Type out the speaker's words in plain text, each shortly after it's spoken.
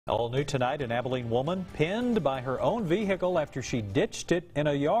All new tonight, an Abilene woman pinned by her own vehicle after she ditched it in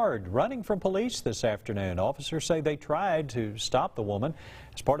a yard, running from police this afternoon. Officers say they tried to stop the woman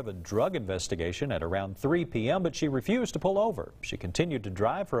as part of a drug investigation at around 3 p.m., but she refused to pull over. She continued to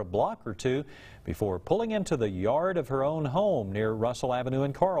drive for a block or two before pulling into the yard of her own home near Russell Avenue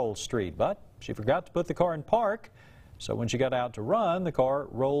and Carl Street. But she forgot to put the car in park, so when she got out to run, the car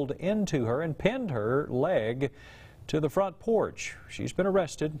rolled into her and pinned her leg to the front porch. She's been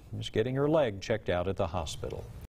arrested and is getting her leg checked out at the hospital.